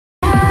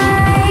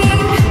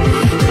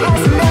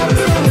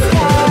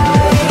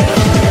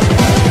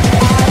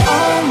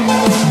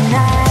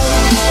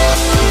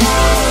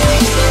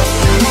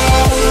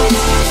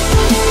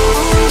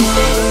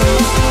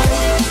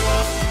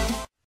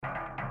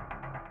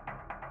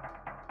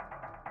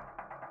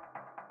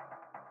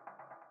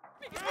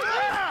Get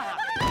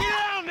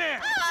down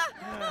there!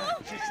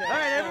 All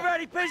right,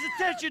 everybody pays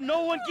attention.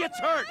 No one gets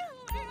hurt.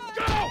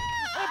 Go!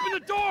 Open the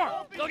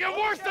door! They'll get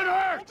worse than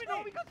hurt!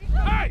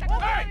 Hey!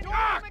 Hey!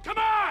 Ah! Come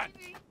on!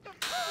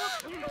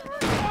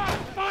 Oh,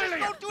 finally!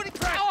 Don't do any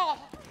crap!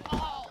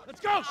 Let's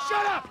go!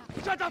 Shut up!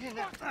 Shut the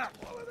fuck up!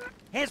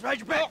 Hands behind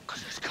your back. Oh,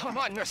 come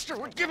on, mister.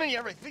 We're giving you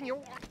everything you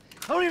want.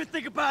 Don't even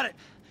think about it.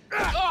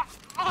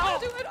 I'll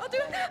do it, I'll do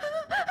it.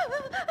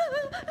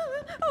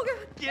 Oh,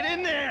 God. Get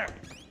in there!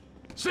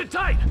 Sit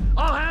tight!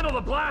 I'll handle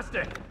the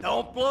blasting!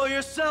 Don't blow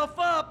yourself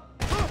up.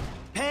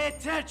 Pay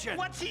attention.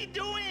 What's he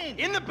doing?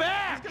 In the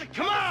back! He's gonna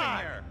Come kill us in on!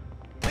 here.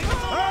 Leave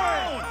us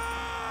alone!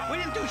 We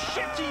didn't do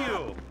shit to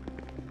you!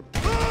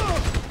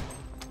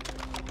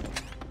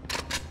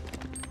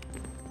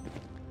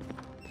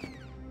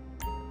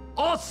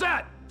 All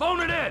set! Phone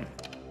it in!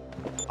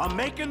 I'm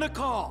making the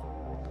call.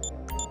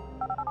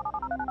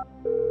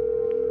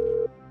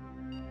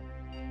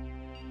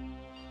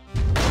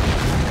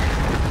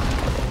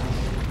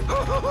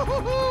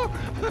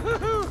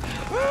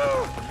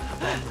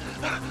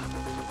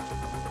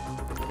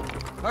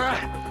 All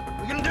right,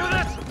 we gonna do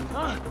this?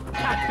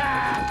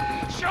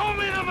 Show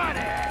me the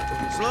money!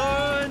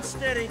 Slow and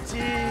steady, T.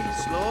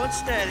 Slow and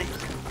steady.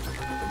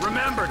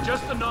 Remember,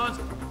 just the nons...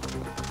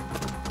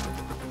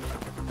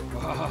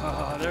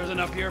 Oh, there's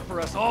enough here for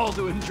us all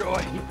to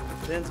enjoy.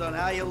 Depends on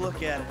how you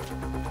look at it.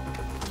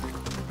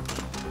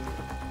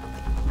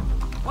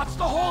 What's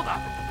the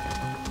holdup?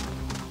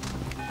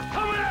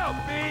 Coming out,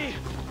 B!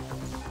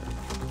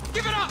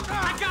 Give it up!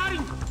 I got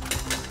him!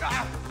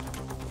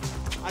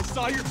 I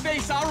saw your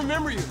face, I'll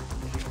remember you.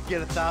 You get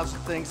 1,000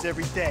 things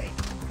every day.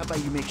 How about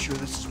you make sure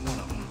this is one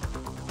of them?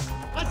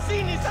 I've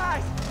seen his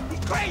eyes! He's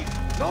crazy!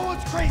 No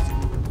one's crazy.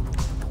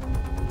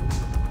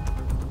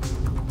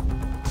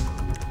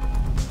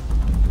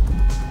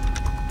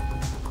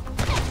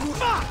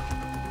 Fuck!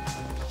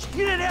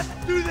 You didn't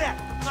have to do that!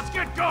 Let's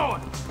get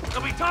going!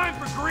 There'll be time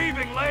for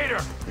grieving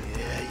later!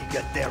 Yeah, you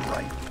got that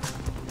right.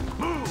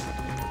 Move!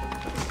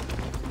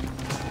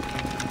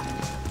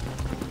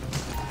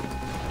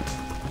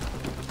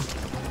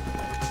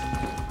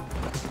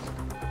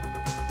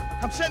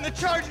 I'm setting the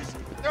charges!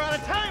 They're on a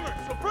timer,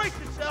 so brace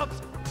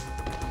yourselves!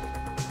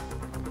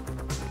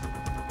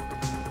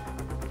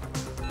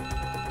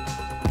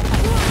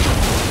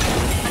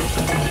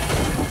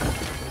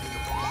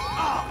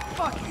 Oh,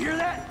 fuck, you hear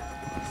that?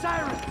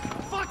 Sirens!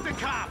 Fuck the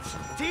cops!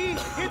 T,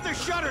 hit the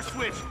shutter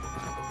switch!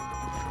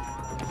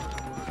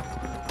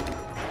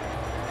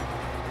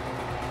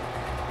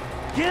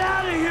 Get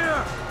out of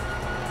here!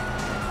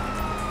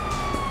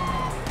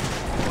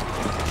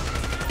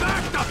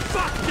 Back the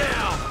fuck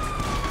down!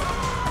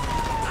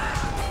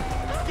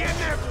 Get in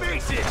their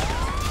faces!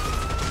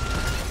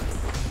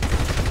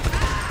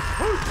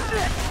 Oh,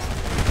 shit!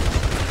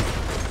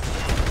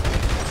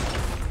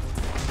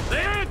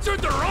 They answered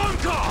the wrong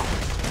call!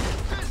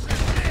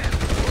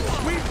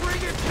 We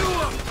bring it to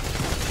them!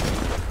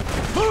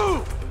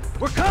 Move!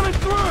 We're coming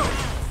through!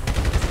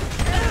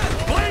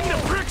 Blame the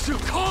pricks who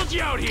called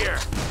you out here!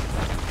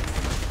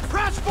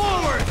 Press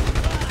forward!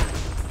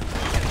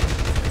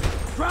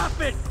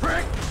 Drop it,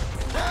 prick!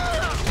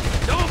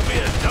 Don't be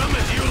as dumb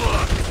as you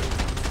look!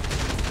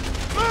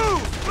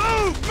 Move!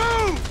 Move!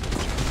 Move!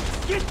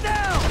 Get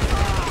down!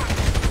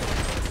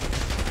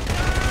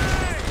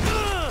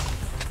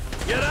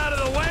 Get out of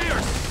the way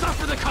or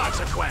suffer the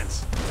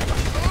consequence!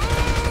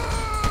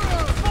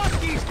 Fuck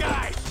these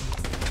guys!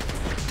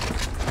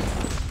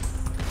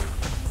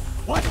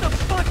 What the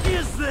fuck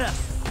is this?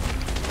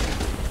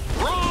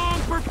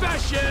 Wrong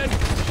profession!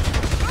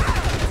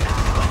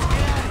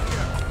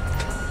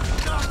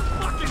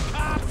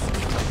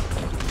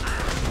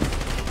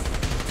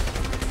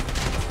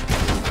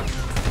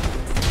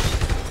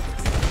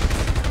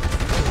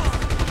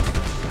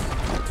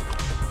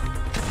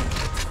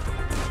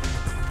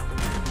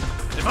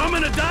 If I'm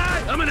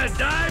gonna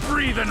die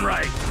breathing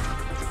right.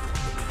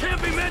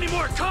 Can't be many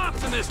more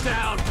cops in this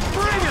town.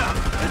 Bring 'em!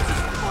 This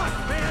is fuck,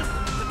 man!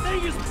 The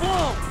thing is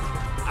blown!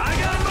 I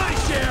got my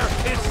share.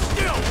 It's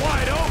still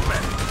wide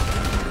open.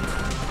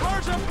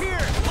 Cars up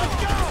here! Let's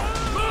go!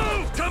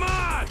 Move! Come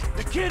on!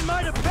 The kid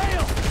might have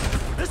failed!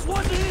 This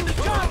wasn't in the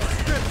job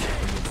description!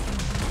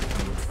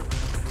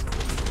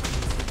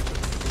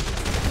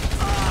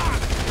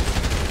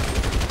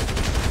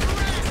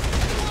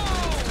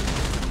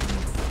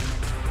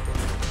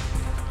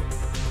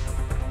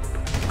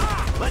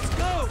 Let's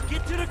go!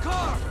 Get to the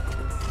car!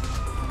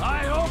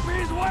 I hope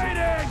he's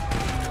waiting!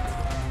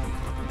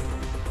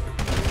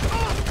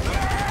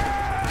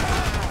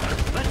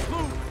 Let's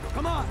move!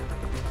 Come on!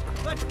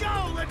 Let's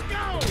go! Let's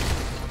go!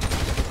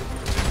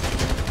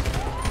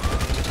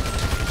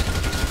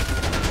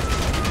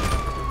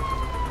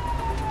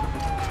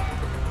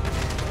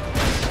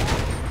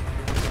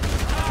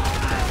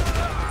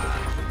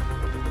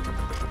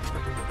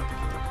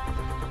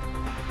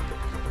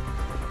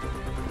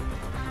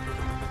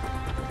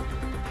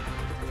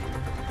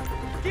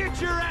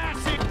 Get your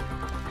ass in!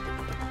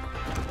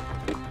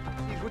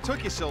 What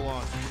took you so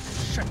long?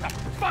 Shut the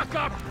fuck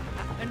up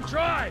and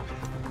drive!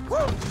 Woo!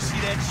 Did you see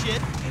that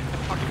shit?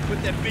 Fucking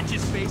put that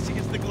bitch's face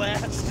against the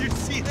glass. Did you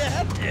see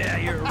that? Yeah,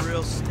 you're a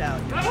real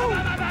stallion. Fuck,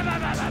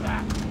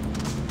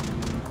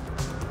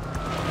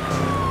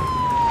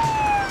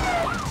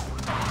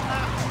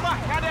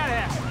 how'd that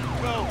happen?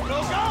 Go!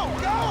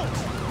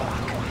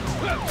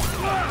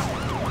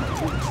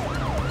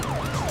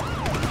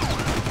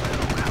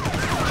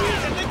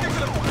 Jeez, I think they're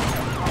gonna...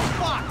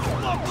 Fuck!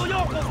 Local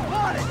yokel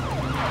spotted!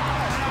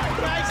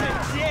 Guy's a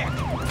dick!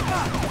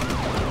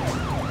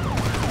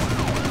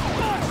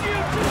 Fuck you,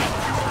 too!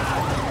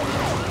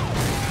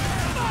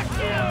 Fuck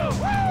you!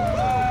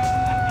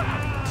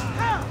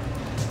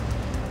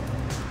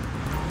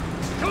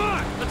 Come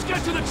on, let's get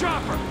to the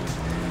chopper.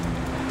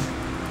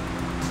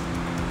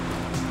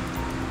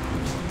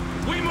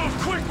 We move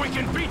quick, we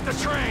can beat the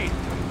train.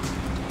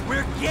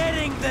 We're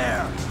getting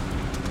there!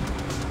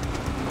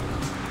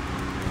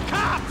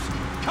 Cops!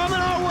 Coming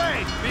our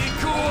way! Be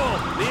cool,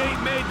 they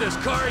ain't made this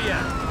car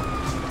yet.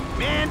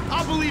 Man,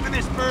 I'll believe in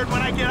this bird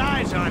when I get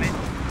eyes on it.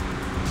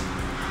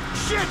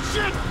 Shit!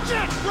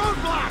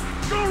 Roadblock!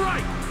 Go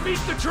right, beat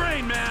the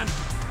train, man.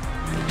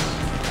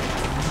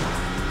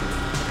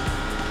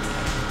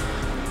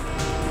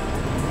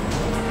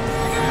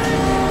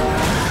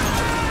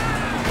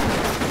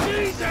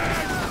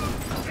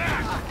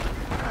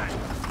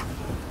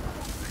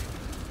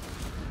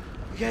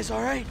 You guys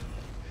all right?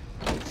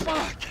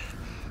 Fuck!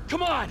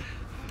 Come on!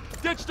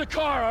 Ditch the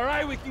car, all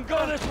right? We can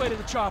go this way to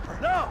the chopper.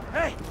 No!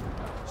 Hey!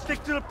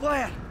 Stick to the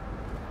plan!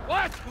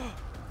 What?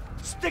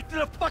 Stick to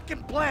the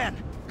fucking plan!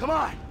 Come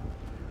on!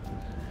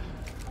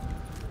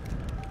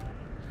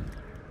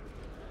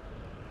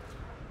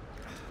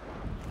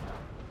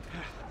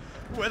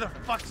 Where the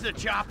fuck's the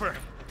chopper?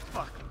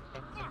 Fuck.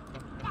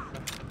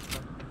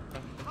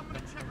 I'm gonna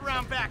check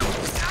around back.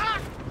 Ah!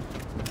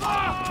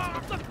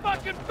 Oh, the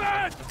fucking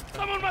bed!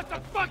 Someone must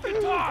have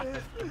fucking talk!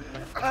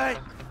 Alright,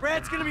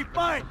 Brad's gonna be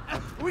fine!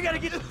 We gotta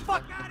get the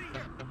fuck out of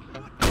here!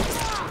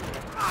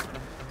 Fuck!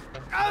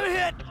 I'm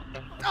hit!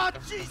 Oh,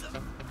 Jesus!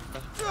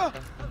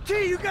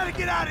 T, you gotta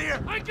get out of here!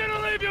 I'm gonna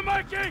leave you,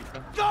 Mikey!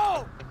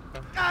 Go!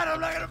 God, I'm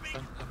not gonna be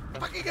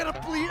fucking gonna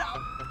bleed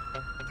out!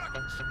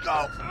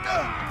 Go!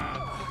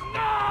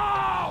 No!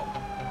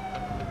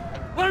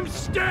 I'm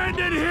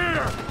standing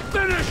here!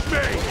 Finish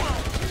me!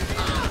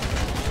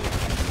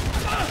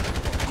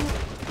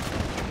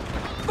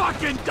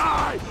 Fucking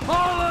die!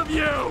 All of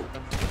you!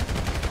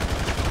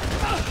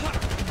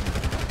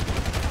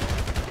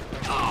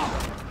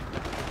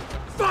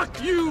 Fuck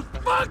you!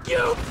 Fuck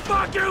you!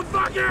 Fuck you!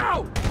 Fuck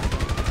you!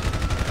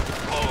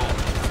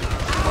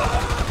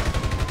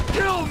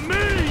 Kill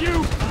me,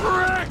 you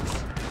pricks!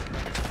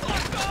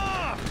 Fuck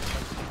off!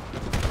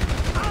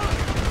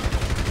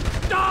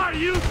 Die,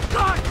 you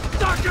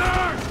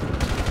cocksucker!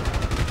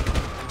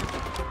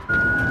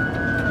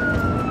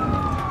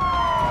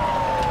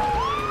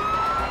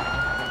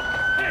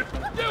 Hey,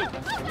 you!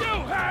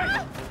 Hey!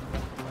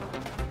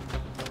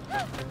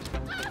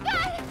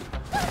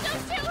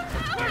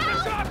 Where's the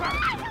chopper?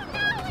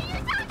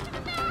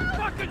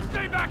 Fucking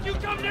stay back! You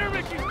come near me,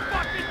 you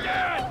fucking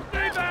dead!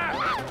 Stay back!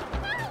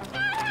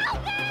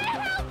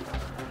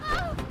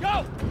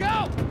 Go!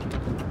 Go!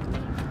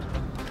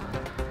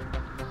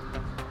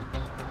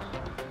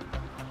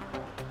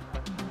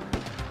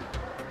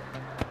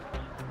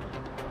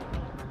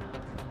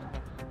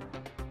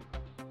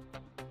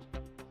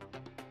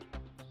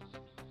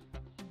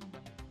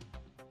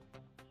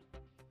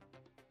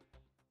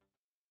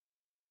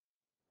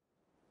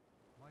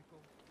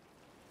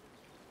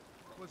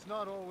 Was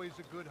not always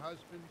a good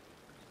husband,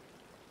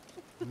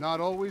 not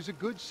always a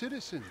good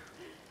citizen.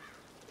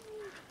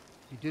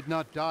 He did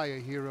not die a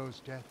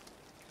hero's death,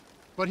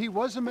 but he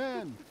was a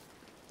man.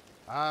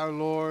 Our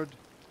Lord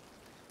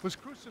was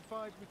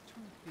crucified with 2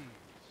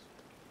 thieves,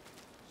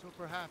 so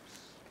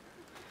perhaps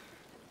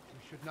we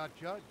should not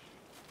judge.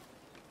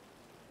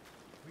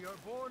 We are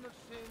born of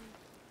sin,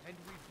 and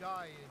we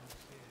die in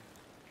sin.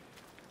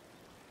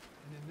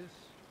 And in this,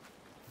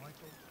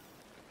 Michael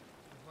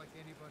is like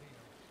anybody else.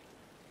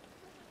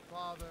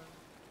 Father,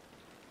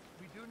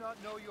 we do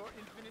not know your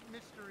infinite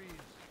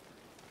mysteries,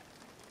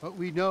 but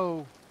we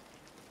know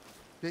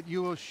that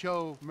you will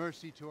show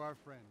mercy to our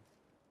friend.